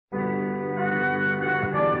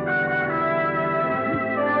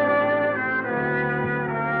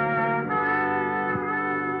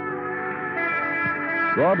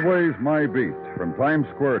Broadway's My Beat, from Times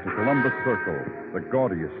Square to Columbus Circle, the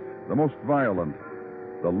gaudiest, the most violent,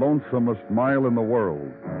 the lonesomest mile in the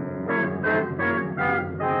world.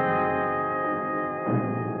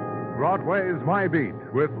 Broadway's My Beat,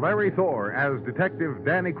 with Larry Thor as Detective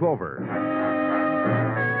Danny Clover.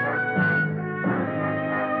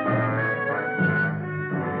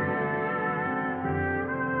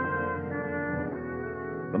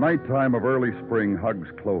 The nighttime of early spring hugs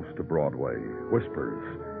close to Broadway,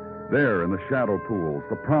 whispers. There in the shadow pools,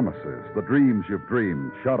 the promises, the dreams you've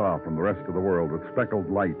dreamed, shut off from the rest of the world with speckled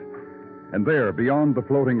light. And there, beyond the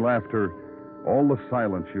floating laughter, all the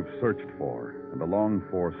silence you've searched for and the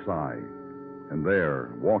longed-for sigh. And there,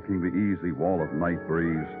 walking the easy wall of night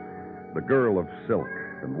breeze, the girl of silk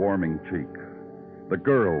and warming cheek. The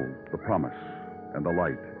girl, the promise, and the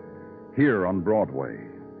light. Here on Broadway.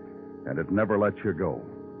 And it never lets you go.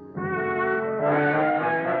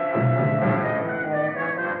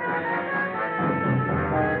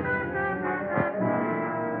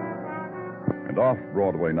 And off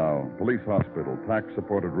Broadway now, police hospital,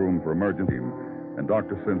 tax-supported room for emergency, and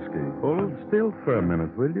Dr. Sinsky. Hold still for a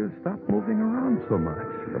minute, will you? Stop moving around so much.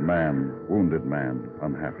 The man, wounded man,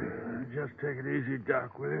 unhappy. Just take it easy,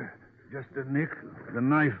 Doc, will you? Just a nick. The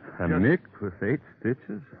knife. A nick with 8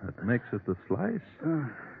 stitches? That makes it a slice.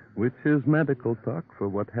 Which is medical talk for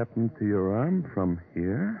what happened to your arm from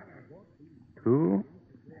here to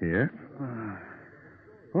here.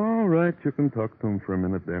 All right, you can talk to him for a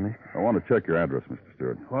minute, Danny. I want to check your address, Mr.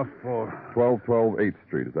 Stewart. What for? 1212 8th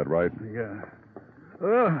Street, is that right? Yeah.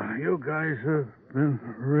 Oh, you guys have been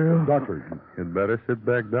real... Doctor. You'd better sit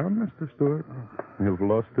back down, Mr. Stewart. You've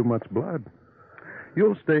lost too much blood.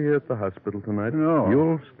 You'll stay here at the hospital tonight. No.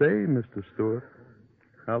 You'll stay, Mr. Stewart.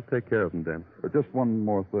 I'll take care of him, Dan. But just one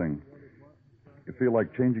more thing. You feel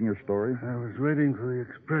like changing your story? I was waiting for the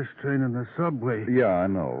express train in the subway. Yeah, I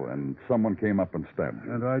know. And someone came up and stabbed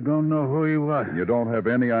you. And I don't know who he was. You don't have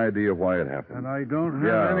any idea why it happened. And I don't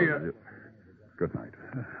have any... Good night.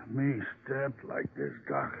 Me stabbed like this,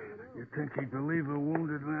 Doc. You'd think he'd believe a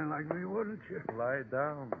wounded man like me, wouldn't you? Lie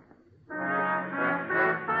down.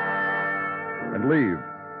 And leave.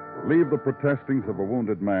 Leave the protestings of a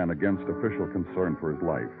wounded man against official concern for his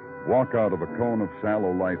life. Walk out of a cone of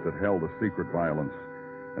sallow light that held a secret violence,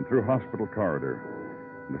 and through hospital corridor.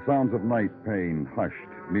 And the sounds of night pain hushed,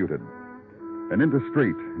 muted. And into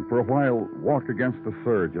street, and for a while walk against the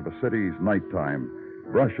surge of a city's nighttime.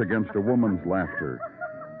 Brush against a woman's laughter,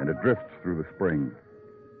 and it drifts through the spring.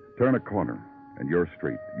 Turn a corner, and your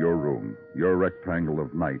street, your room, your rectangle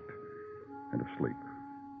of night and of sleep.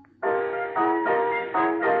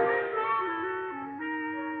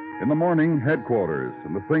 In the morning, headquarters,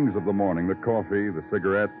 and the things of the morning, the coffee, the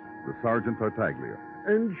cigarette, the Sergeant Tartaglia.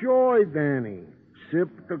 Enjoy, Danny.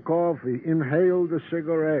 Sip the coffee, inhale the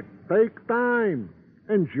cigarette. Take time.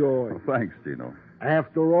 Enjoy. Oh, thanks, Gino.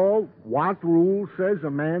 After all, what rule says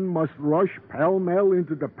a man must rush pell-mell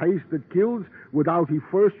into the pace that kills without he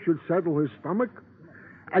first should settle his stomach?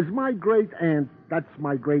 As my great-aunt, that's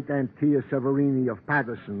my great-aunt Tia Severini of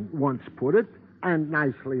Patterson, once put it, and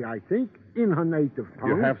nicely, I think, in her native tongue.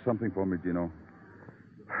 You have something for me, Gino?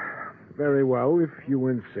 Very well, if you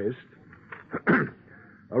insist.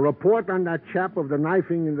 A report on that chap of the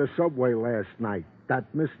knifing in the subway last night,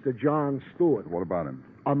 that Mr. John Stewart. What about him?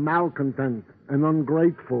 A malcontent, an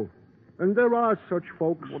ungrateful. And there are such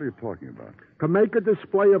folks. What are you talking about? To make a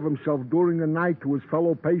display of himself during the night to his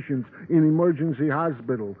fellow patients in emergency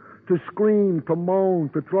hospital. To scream, to moan,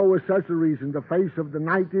 to throw accessories in the face of the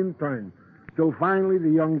night intern. Till finally the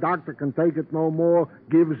young doctor can take it no more,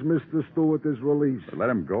 gives Mr. Stewart his release. Let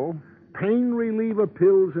him go? Pain reliever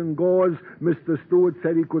pills and gauze Mr. Stewart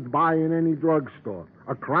said he could buy in any drugstore.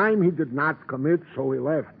 A crime he did not commit, so he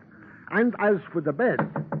left. And as for the bed...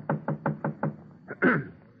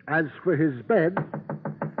 as for his bed...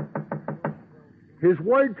 His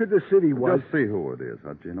word to the city was... Just see who it is,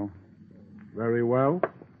 huh, Gino? Very well.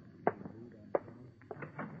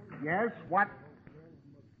 Yes, what?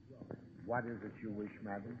 What is it you wish,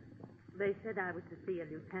 madam? They said I was to see a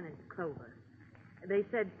Lieutenant Clover. They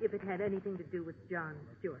said if it had anything to do with John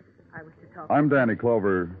Stewart, I was to talk I'm Danny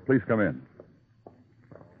Clover. Please come in.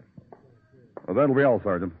 Well, that'll be all,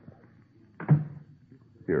 Sergeant.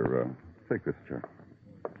 Here, take this chair.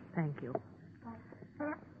 Thank you.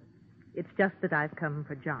 It's just that I've come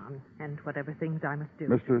for John and whatever things I must do.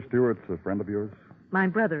 Mr. Stewart's a friend of yours? My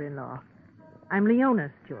brother-in-law. I'm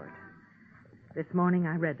Leona Stewart. This morning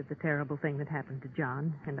I read of the terrible thing that happened to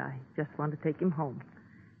John, and I just want to take him home.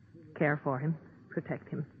 Care for him. Protect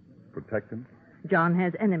him. Protect him? John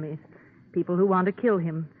has enemies, people who want to kill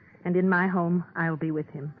him, and in my home I'll be with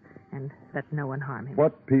him, and let no one harm him.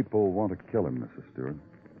 What people want to kill him, Mrs. Stewart?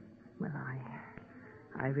 Well,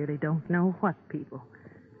 I really don't know what people.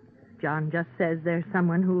 John just says there's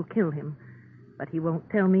someone who'll kill him, but he won't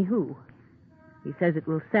tell me who. He says it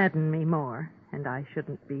will sadden me more, and I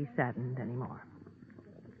shouldn't be saddened anymore.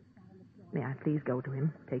 May I please go to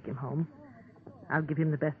him, take him home? I'll give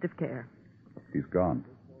him the best of care. He's gone.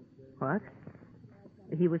 What?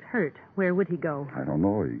 He was hurt. Where would he go? I don't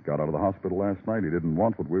know. He got out of the hospital last night. He didn't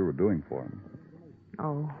want what we were doing for him.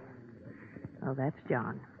 Oh, that's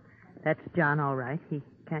John. That's John, all right. He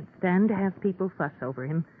can't stand to have people fuss over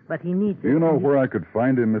him, but he needs it. Do you know where I could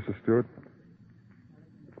find him, Mrs. Stewart?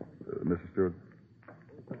 Mrs. Stewart?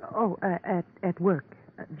 Oh, at work.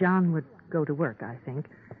 John would go to work, I think,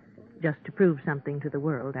 just to prove something to the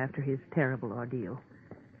world after his terrible ordeal.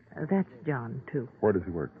 That's John, too. Where does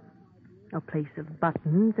he work? A place of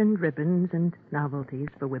buttons and ribbons and novelties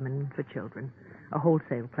for women and for children. A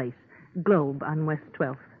wholesale place. Globe on West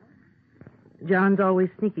 12th. John's always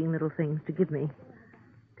sneaking little things to give me,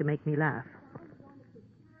 to make me laugh.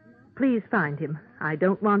 Please find him. I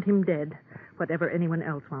don't want him dead, whatever anyone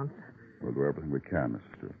else wants. We'll do everything we can,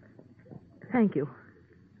 Mrs. Stewart. Thank you.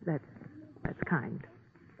 That's kind.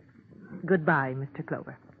 Goodbye, Mr.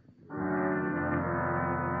 Clover.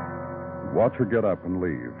 Watch her get up and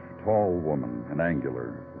leave. Tall woman and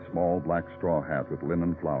angular. A small black straw hat with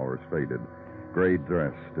linen flowers faded. Gray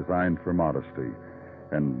dress designed for modesty.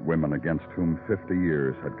 And women against whom 50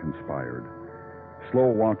 years had conspired. Slow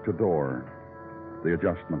walk to door. The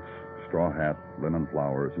adjustments. Straw hat, linen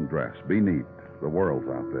flowers, and dress. Be neat. The world's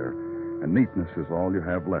out there. And neatness is all you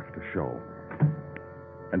have left to show.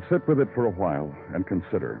 And sit with it for a while and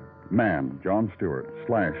consider. Man, John Stewart,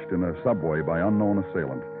 slashed in a subway by unknown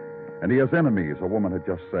assailant. And he has enemies, a woman had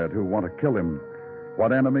just said, who want to kill him.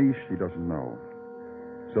 What enemies, she doesn't know.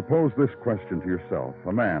 Suppose this question to yourself.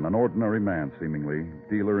 A man, an ordinary man, seemingly,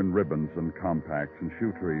 dealer in ribbons and compacts and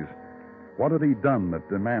shoe trees. What had he done that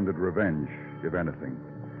demanded revenge, if anything?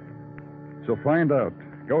 So find out.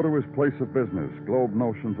 Go to his place of business, Globe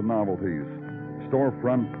Notions and Novelties.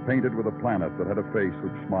 Storefront painted with a planet that had a face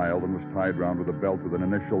which smiled and was tied round with a belt with an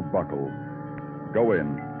initial buckle. Go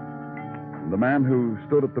in. The man who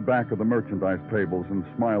stood at the back of the merchandise tables and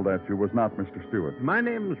smiled at you was not Mr. Stewart. My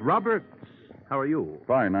name's Roberts. How are you?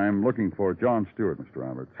 Fine. I'm looking for John Stewart, Mr.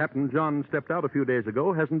 Roberts. Captain John stepped out a few days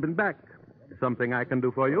ago, hasn't been back. Something I can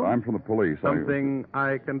do for you? I'm from the police. Something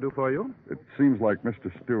I can do for you? It seems like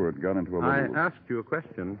Mr. Stewart got into a little... I asked you a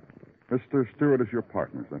question. Mr. Stewart is your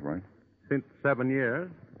partner, is that right? Since 7 years.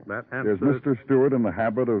 That answers... Is Mr. Stewart in the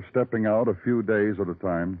habit of stepping out a few days at a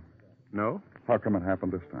time? No. How come it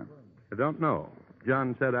happened this time? I don't know.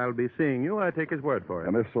 John said I'll be seeing you. I take his word for it.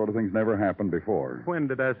 And this sort of thing's never happened before. When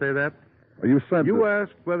did I say that? You said You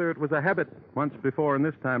asked whether it was a habit. Once before, and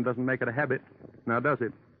this time doesn't make it a habit. Now, does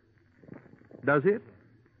it? Does it?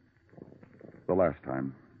 The last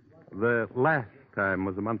time. The last time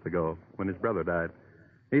was a month ago, when his brother died.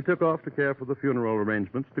 He took off to care for the funeral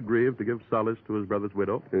arrangements, to grieve, to give solace to his brother's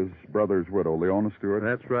widow. His brother's widow, Leona Stewart?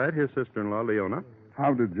 That's right, his sister-in-law, Leona.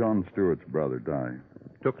 How did John Stewart's brother die?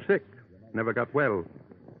 Took sick. Never got well.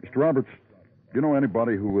 Mr. Roberts, do you know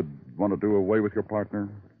anybody who would want to do away with your partner?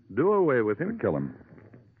 Do away with him? Kill him.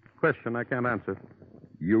 Question I can't answer.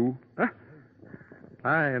 You?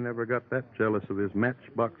 I never got that jealous of his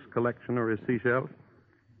matchbox collection or his seashells.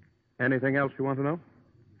 Anything else you want to know?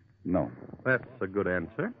 No. That's a good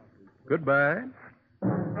answer. Goodbye.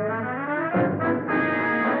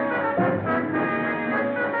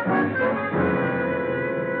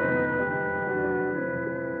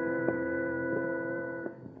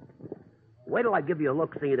 Wait till I give you a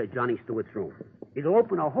look-see at Johnny Stewart's room. It'll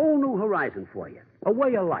open a whole new horizon for you. A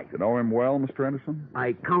way of life. You know him well, Mr. Anderson?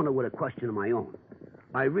 I counter with a question of my own.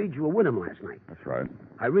 I read you were with him last night. That's right.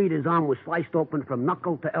 I read his arm was sliced open from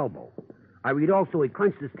knuckle to elbow. I read also he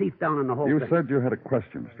clenched his teeth down in the whole You thing. said you had a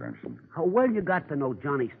question, Mr. Anderson. How well you got to know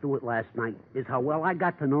Johnny Stewart last night is how well I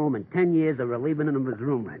got to know him in 10 years of relieving him of his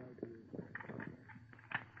room rent.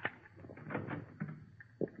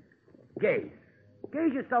 Gaze.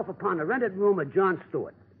 Gaze yourself upon the rented room of John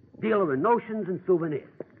Stewart, dealer in notions and souvenirs.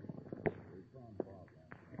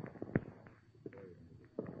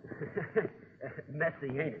 Messy,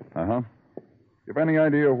 ain't it? Uh-huh. You have any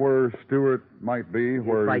idea where Stewart might be?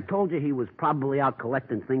 If I told you he was probably out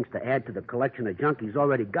collecting things to add to the collection of junk he's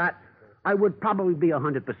already got, I would probably be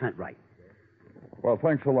 100% right. Well,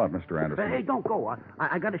 thanks a lot, Mr. Anderson. Hey, don't go.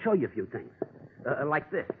 I got to show you a few things.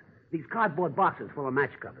 Like this. These cardboard boxes full of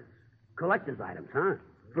match covers. Collector's items, huh?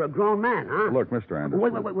 For a grown man, huh? Look, Mr.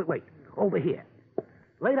 Anderson. Wait. Over here.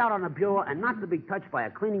 Laid out on a bureau and not to be touched by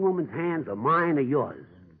a cleaning woman's hands or mine or yours.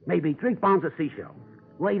 Maybe 3 pounds of seashells.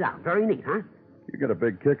 Laid out. Very neat, huh? You get a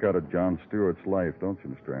big kick out of John Stewart's life, don't you,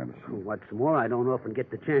 Mr. Anderson? What's more, I don't often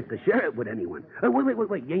get the chance to share it with anyone.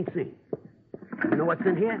 Wait. You ain't seen. You know what's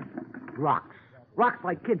in here? Rocks. Rocks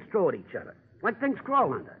like kids throw at each other. Like things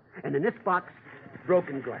crawl under. And in this box,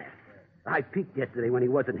 broken glass. I peeked yesterday when he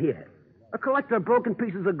wasn't here. A collector of broken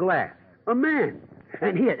pieces of glass. A man.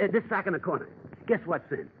 And here, this sack in the corner. Guess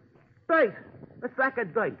what's in? Dirt. A sack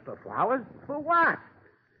of dirt. For flowers? For what?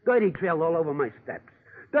 Dirt he trailed all over my steps.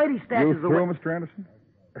 Dirt he stashes You through, Mr. Anderson?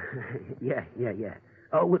 Yeah.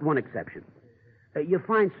 Oh, with one exception. You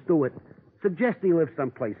find Stewart, suggest he lives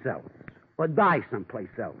someplace else. Or die someplace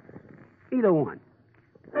else. Either one.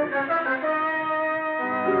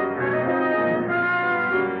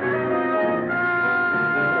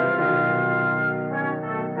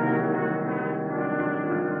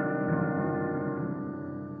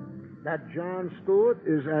 That John Stewart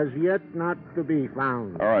is as yet not to be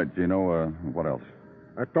found. All right, Gino. What else?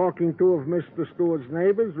 Talking to of Mr. Stewart's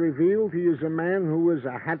neighbors revealed he is a man who is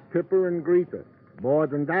a hat tipper and greeter. More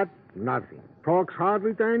than that, nothing. Talks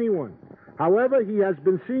hardly to anyone. However, he has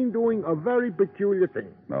been seen doing a very peculiar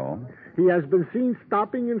thing. No. He has been seen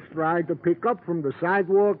stopping in stride to pick up from the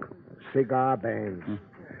sidewalk cigar bands.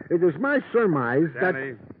 It is my surmise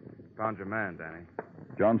Danny, found your man, Danny.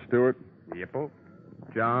 John Stewart? Yippo.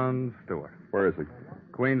 John Stewart. Where is he?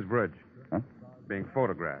 Queensbridge. Huh? Being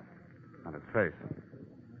photographed. On his face.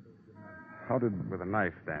 How did... With a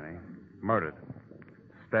knife, Danny. Murdered.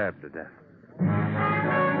 Stabbed to death.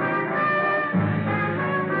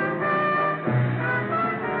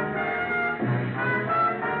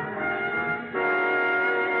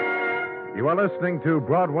 You are listening to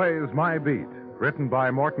Broadway's My Beat, written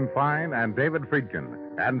by Morton Fine and David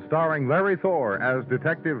Friedkin, and starring Larry Thor as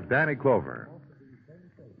Detective Danny Clover.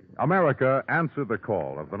 America answered the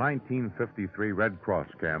call of the 1953 Red Cross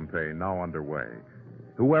campaign now underway.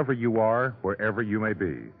 Whoever you are, wherever you may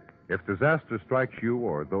be, if disaster strikes you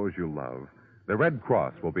or those you love, the Red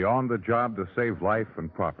Cross will be on the job to save life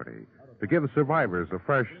and property, to give survivors a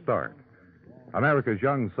fresh start. America's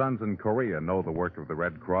young sons in Korea know the work of the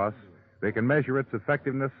Red Cross. They can measure its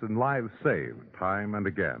effectiveness in lives saved time and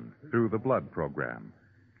again through the blood program.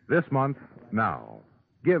 This month, now,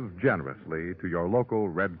 give generously to your local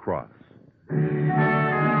Red Cross.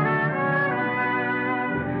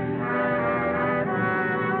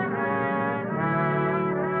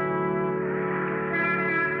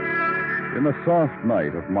 In the soft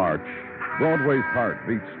night of March, Broadway's heart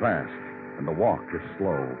beats fast, and the walk is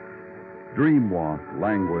slow. Dream walk,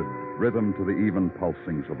 languid, rhythm to the even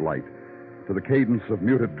pulsings of light, to the cadence of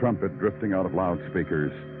muted trumpet drifting out of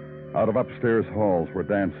loudspeakers, out of upstairs halls where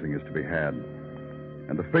dancing is to be had.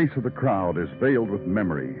 And the face of the crowd is veiled with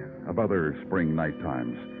memory of other spring night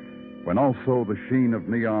times, when also the sheen of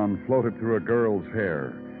neon floated through a girl's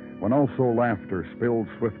hair, when also laughter spilled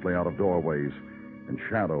swiftly out of doorways, and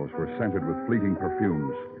shadows were scented with fleeting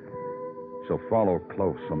perfumes. So follow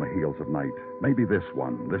close on the heels of night. Maybe this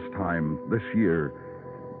one, this time, this year,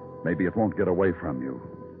 maybe it won't get away from you.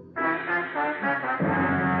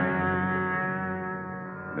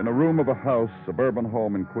 In a room of a house, suburban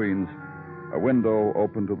home in Queens, a window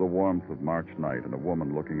open to the warmth of March night and a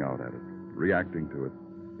woman looking out at it, reacting to it.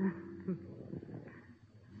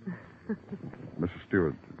 Mrs.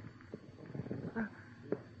 Stewart.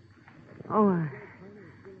 Oh,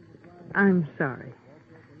 I'm sorry.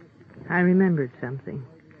 I remembered something.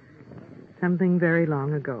 Something very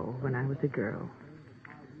long ago when I was a girl.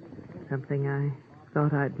 Something I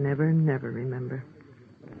thought I'd never remember.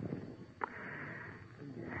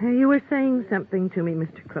 You were saying something to me,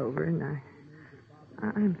 Mr. Clover, and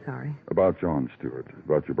I'm sorry. About John Stewart,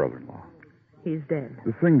 about your brother-in-law. He's dead.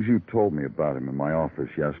 The things you told me about him in my office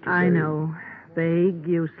yesterday. I know. Vague,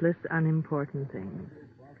 useless, unimportant things.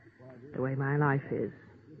 The way my life is.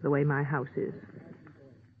 The way my house is.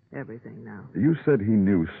 Everything now. You said he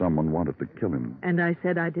knew someone wanted to kill him. And I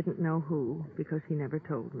said I didn't know who, because he never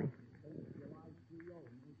told me.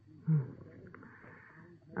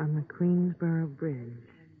 On the Queensboro Bridge.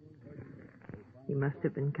 He must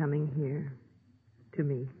have been coming here. To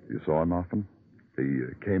me. You saw him often? He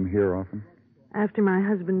came here often? After my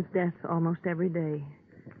husband's death, almost every day.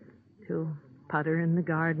 To putter in the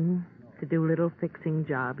garden, to do little fixing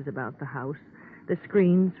jobs about the house, the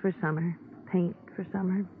screens for summer, paint for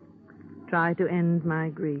summer. Try to end my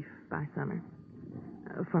grief by summer.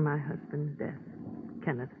 For my husband's death,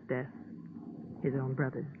 Kenneth's death, his own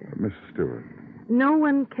brother's death. Mrs. Stewart. No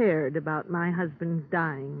one cared about my husband's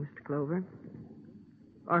dying, Mr. Clover,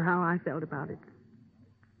 or how I felt about it,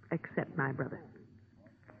 except my brother.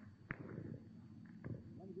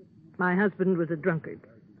 My husband was a drunkard,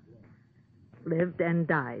 lived and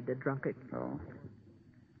died a drunkard. Oh.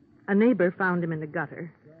 A neighbor found him in the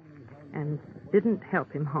gutter and didn't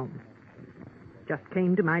help him home. Just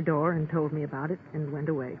came to my door and told me about it and went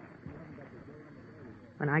away.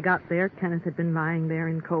 When I got there, Kenneth had been lying there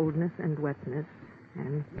in coldness and wetness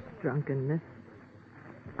and drunkenness.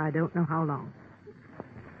 I don't know how long.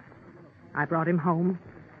 I brought him home,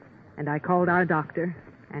 and I called our doctor,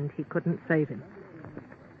 and he couldn't save him.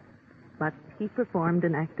 But he performed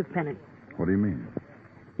an act of penance. What do you mean?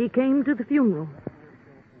 He came to the funeral.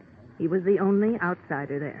 He was the only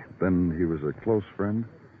outsider there. Then he was a close friend?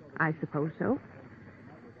 I suppose so.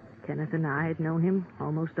 Kenneth and I had known him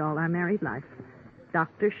almost all our married life.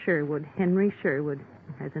 Dr. Sherwood, Henry Sherwood,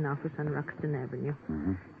 has an office on Ruxton Avenue.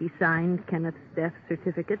 Mm-hmm. He signed Kenneth's death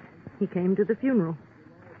certificate. He came to the funeral.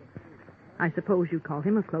 I suppose you call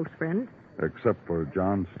him a close friend? Except for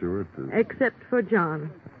John Stewart? Except for John,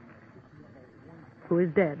 who is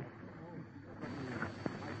dead.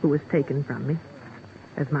 Who was taken from me,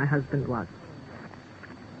 as my husband was.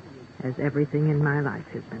 As everything in my life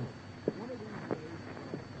has been.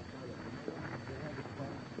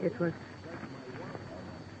 It was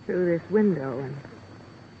through this window, and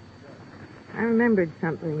I remembered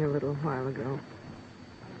something a little while ago.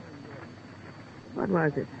 What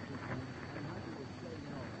was it?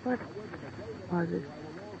 What was it?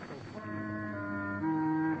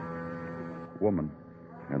 Woman,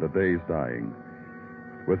 and a day's dying,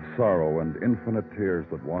 with sorrow and infinite tears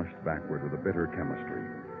that washed backward with a bitter chemistry.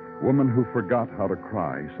 Woman who forgot how to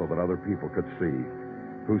cry so that other people could see,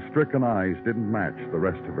 whose stricken eyes didn't match the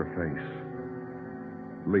rest of her face.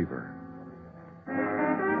 Leave her.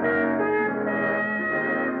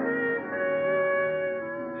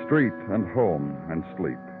 Street and home and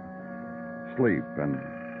sleep. Sleep and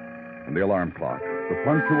the alarm clock. The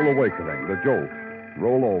punctual awakening, the jolt.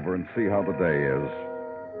 Roll over and see how the day is.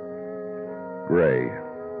 Gray.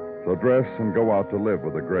 So dress and go out to live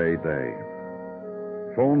with a gray day.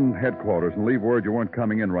 Phone headquarters and leave word you weren't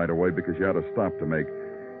coming in right away because you had a stop to make.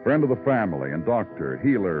 Friend of the family and doctor,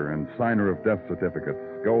 healer, and signer of death certificates.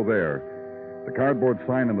 Go there. The cardboard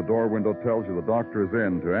sign in the door window tells you the doctor is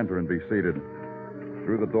in to enter and be seated.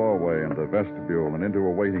 Through the doorway and the vestibule and into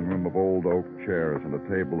a waiting room of old oak chairs and a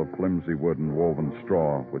table of flimsy wood and woven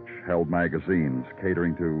straw, which held magazines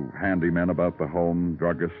catering to handymen about the home,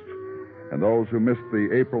 druggists, and those who missed the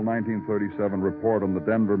April 1937 report on the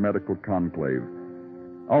Denver Medical Conclave.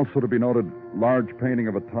 Also to be noted, large painting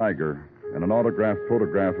of a tiger and an autographed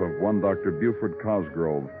photograph of one Dr. Buford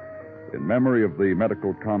Cosgrove in memory of the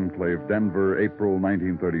Medical Conclave, Denver, April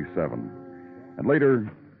 1937. And later,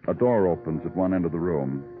 a door opens at one end of the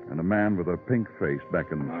room, and a man with a pink face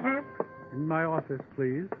beckons. In my office,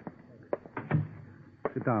 please.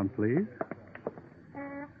 Sit down, please.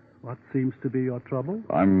 What seems to be your trouble?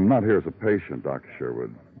 I'm not here as a patient, Dr.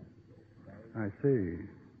 Sherwood. I see.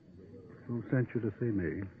 Who sent you to see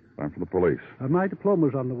me? I'm from the police. My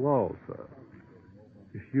diploma's on the wall, sir.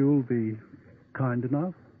 If you'll be kind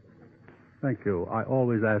enough. Thank you. I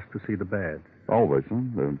always ask to see the badge. Always, huh?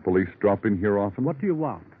 The police drop in here often? What do you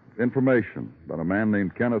want? Information about a man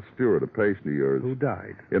named Kenneth Stewart, a patient of yours. Who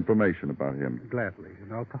died? Information about him. Gladly.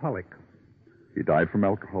 An alcoholic. He died from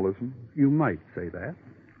alcoholism? You might say that.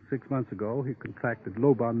 6 months ago, he contracted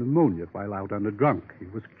lobar pneumonia while out on a drunk. He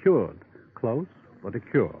was cured. Close, but a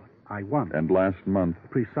cure. I won. And last month?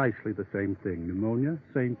 Precisely the same thing. Pneumonia,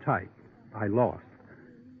 same type. I lost.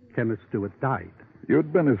 Kenneth Stewart died.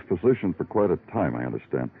 You'd been his physician for quite a time, I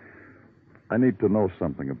understand. I need to know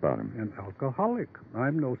something about him. An alcoholic.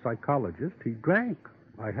 I'm no psychologist. He drank.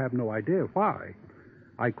 I have no idea why.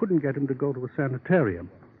 I couldn't get him to go to a sanitarium.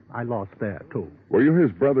 I lost there, too. Were you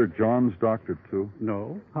his brother John's doctor, too?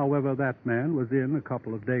 No. However, that man was in a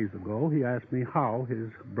couple of days ago. He asked me how his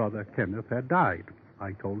brother Kenneth had died.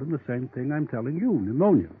 I told him the same thing I'm telling you,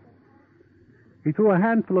 pneumonia. He threw a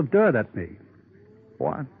handful of dirt at me.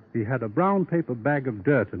 What? He had a brown paper bag of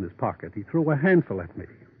dirt in his pocket. He threw a handful at me.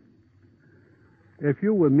 If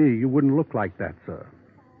you were me, you wouldn't look like that, sir.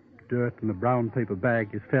 Dirt in a brown paper bag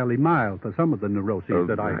is fairly mild for some of the neuroses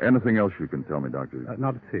that I... Anything else you can tell me, Doctor?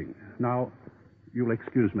 Not a thing. Now, you'll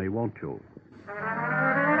excuse me, won't you?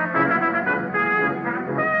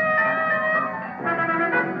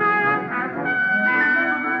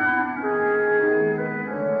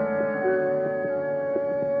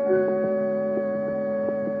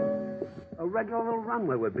 Regular little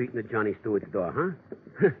runway we're beating at Johnny Stewart's door,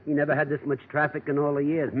 huh? He never had this much traffic in all the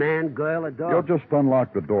years. Man, girl, or dog. You'll just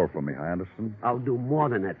unlock the door for me, Anderson. I'll do more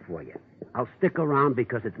than that for you. I'll stick around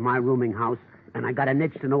because it's my rooming house, and I got an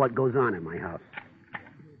itch to know what goes on in my house.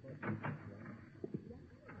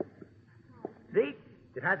 See?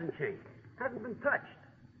 It hasn't changed. Hasn't been touched.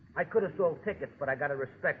 I could have sold tickets, but I got a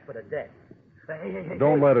respect for the dead. Hey.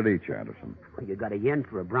 Don't let it eat you, Anderson. Well, you got a yen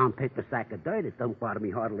for a brown paper sack of dirt. It don't bother me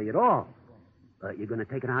hardly at all. You going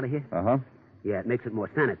to take it out of here? Uh-huh. Yeah, it makes it more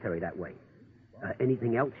sanitary that way.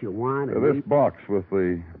 Anything else you want? This box with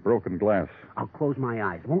the broken glass. I'll close my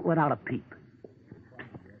eyes. Won't let out a peep.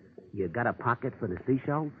 You got a pocket for the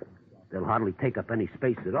seashells? They'll hardly take up any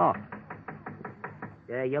space at all.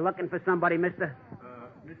 Yeah, you looking for somebody, mister?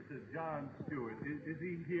 Mr. John Stewart, is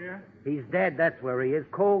he here? He's dead, that's where he is.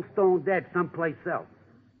 Cold stone dead someplace else.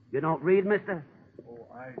 You don't read, mister? Oh,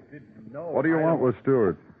 I didn't know. What do you want with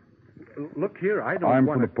Stewart? Look here, I don't I'm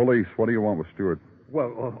want from the police. What do you want with Stewart?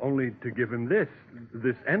 Well, only to give him this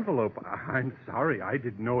envelope. I'm sorry, I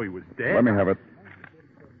didn't know he was dead. Let me have it.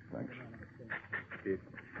 Thanks. It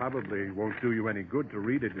probably won't do you any good to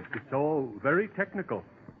read it. It's all very technical.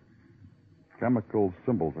 Chemical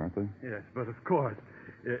symbols, aren't they? Yes, but of course.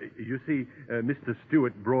 You see, Mr.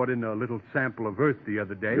 Stewart brought in a little sample of earth the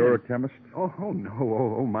other day. You're a chemist? Oh,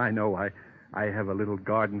 no. Oh, my, no. I have a little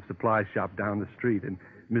garden supply shop down the street, and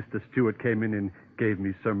Mr. Stewart came in and gave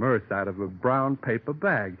me some earth out of a brown paper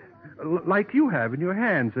bag, like you have in your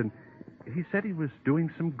hands. And he said he was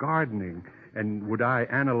doing some gardening, and would I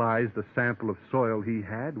analyze the sample of soil he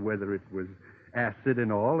had, whether it was acid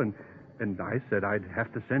and all, and I said I'd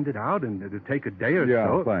have to send it out, and it'd take a day or so.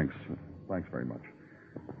 Yeah, thanks. Thanks very much.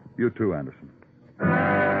 You too, Anderson.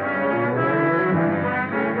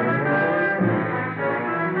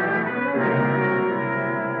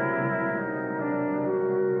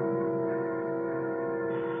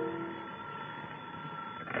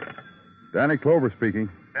 Danny Clover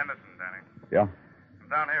speaking. Dennison, Danny. Yeah? I'm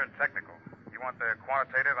down here in technical. You want the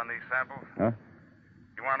quantitative on these samples? Huh?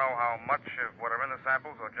 You want to know how much of what are in the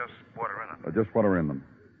samples or just what are in them? Just what are in them.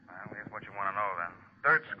 Well, here's what you want to know then.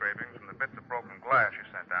 Dirt scrapings from the bits of broken glass you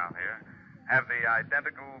sent down here have the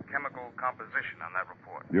identical chemical composition on that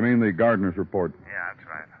report. You mean the gardener's report? Yeah, that's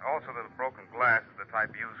right. Also, the broken glass is the type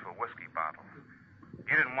used for whiskey bottles.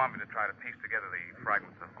 You didn't want me to try to piece together the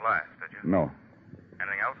fragments of glass, did you? No.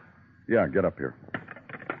 Anything else? Yeah, get up here.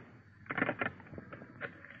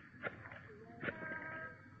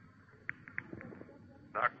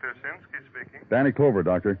 Dr. Sinsky speaking. Danny Clover,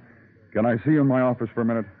 Doctor. Can I see you in my office for a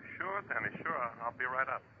minute? Sure, Danny, sure. I'll be right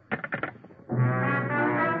up.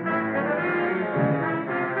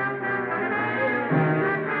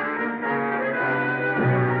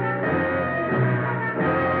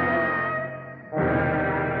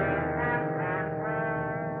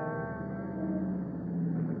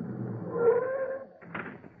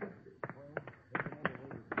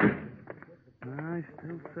 I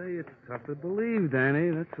still say it's tough to believe,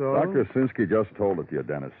 Danny, that's all. Dr. Sinsky just told it to you,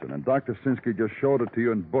 Dennison, and Dr. Sinsky just showed it to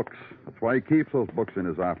you in books. That's why he keeps those books in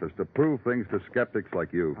his office, to prove things to skeptics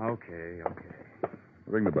like you. Okay.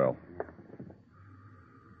 Ring the bell.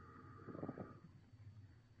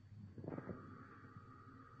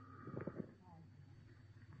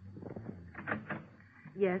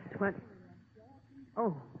 Yes, what?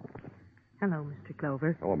 Oh. Hello, Mr.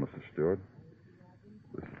 Clover. Hello, Mr. Stewart.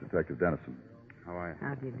 This is Detective Dennison. How are you?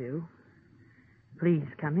 How do you do? Please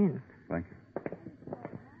come in. Thank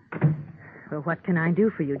you. Well, what can I do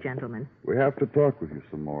for you, gentlemen? We have to talk with you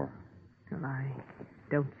some more. Well, I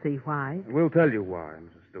don't see why. We'll tell you why,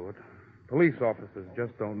 Mrs. Stewart. Police officers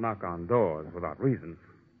just don't knock on doors without reasons.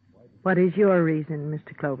 What is your reason,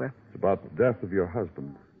 Mr. Clover? It's about the death of your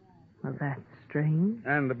husband. Well, that's strange.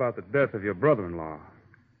 And about the death of your brother-in-law.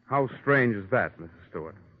 How strange is that, Mrs.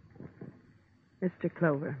 Stewart? Mr.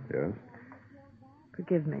 Clover. Yes?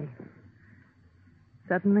 Forgive me.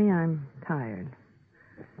 Suddenly I'm tired.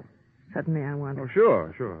 Suddenly I want to... Oh,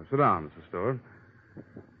 sure. Sit down, Mrs. Stewart.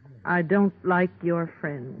 I don't like your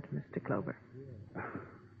friend, Mr. Clover.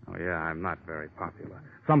 Oh, yeah, I'm not very popular.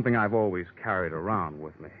 Something I've always carried around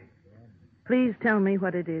with me. Please tell me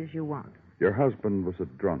what it is you want. Your husband was a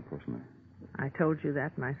drunk, wasn't he? I told you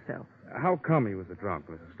that myself. How come he was a drunk,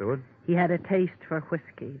 Mrs. Stewart? He had a taste for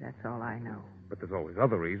whiskey, that's all I know. But there's always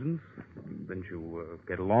other reasons. Didn't you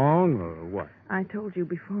get along, or what? I told you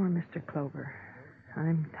before, Mr. Clover.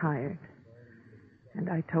 I'm tired. And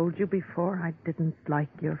I told you before I didn't like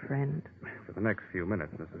your friend. For the next few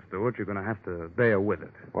minutes, Mrs. Stewart, you're going to have to bear with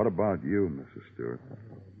it. What about you, Mrs. Stewart?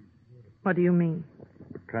 What do you mean?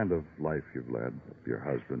 What kind of life you've led, your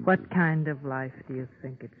husband? What kind of life do you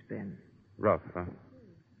think it's been? Rough, huh?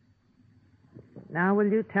 Now, will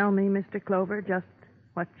you tell me, Mr. Clover, just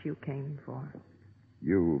what you came for?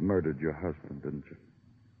 You murdered your husband, didn't you?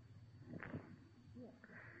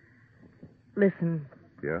 Listen.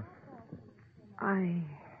 Yeah?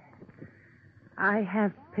 I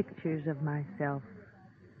have pictures of myself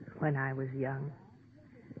when I was young.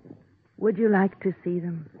 Would you like to see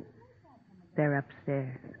them? They're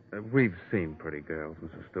upstairs. We've seen pretty girls,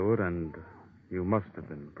 Mrs. Stewart, and you must have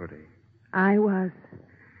been pretty. I was.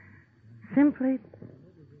 Simply,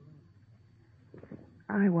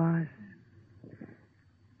 I was.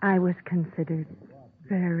 I was considered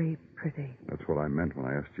very pretty. That's what I meant when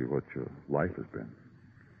I asked you what your life has been.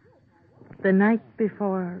 The night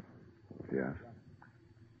before... Yes?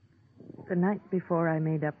 The night before I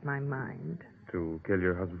made up my mind. To kill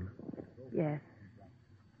your husband? Yes.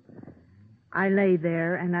 I lay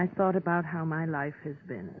there and I thought about how my life has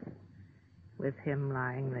been. With him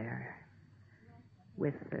lying there.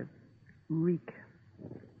 With the reek.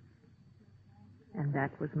 And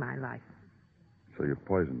that was my life. So you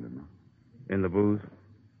poisoned him, huh? In the booze?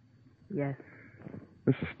 Yes.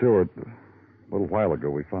 Mrs. Stewart, a little while ago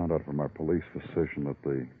we found out from our police physician that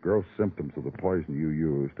the gross symptoms of the poison you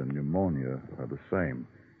used and pneumonia are the same.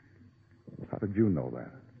 How did you know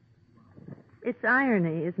that? It's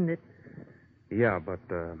irony, isn't it? Yeah, but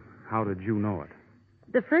how did you know it?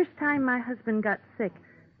 The first time my husband got sick,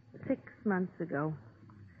 6 months ago,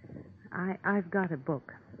 I've got a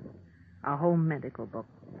book. A home medical book.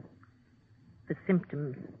 The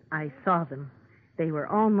symptoms, I saw them. They were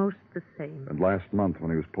almost the same. And last month,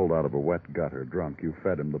 when he was pulled out of a wet gutter drunk, you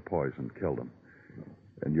fed him the poison, killed him.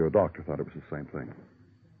 And your doctor thought it was the same thing.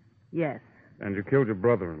 Yes. And you killed your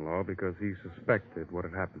brother-in-law because he suspected what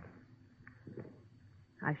had happened.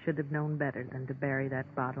 I should have known better than to bury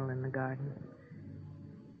that bottle in the garden.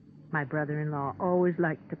 My brother-in-law always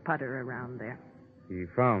liked to putter around there. He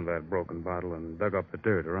found that broken bottle and dug up the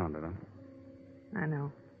dirt around it, huh? I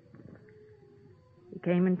know. He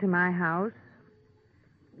came into my house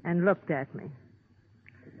and looked at me.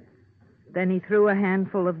 Then he threw a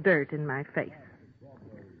handful of dirt in my face.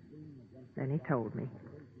 Then he told me.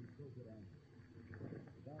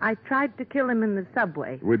 I tried to kill him in the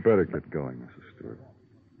subway. We'd better get going, Mrs. Stewart.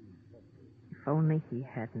 If only he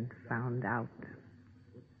hadn't found out.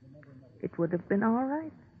 It would have been all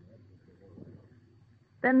right.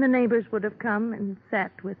 Then the neighbors would have come and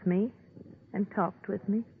sat with me and talked with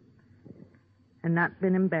me and not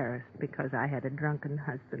been embarrassed because I had a drunken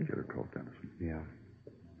husband. Get her coat, Dennison. Yeah.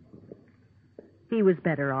 He was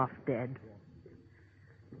better off dead.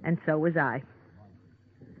 And so was I.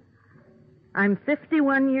 I'm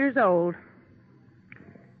 51 years old.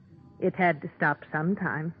 It had to stop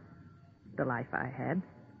sometime, the life I had.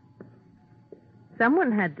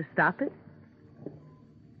 Someone had to stop it.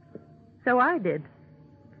 So I did.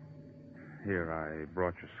 Here, I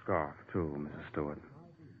brought your scarf, too, Mrs. Stewart.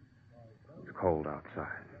 It's cold outside.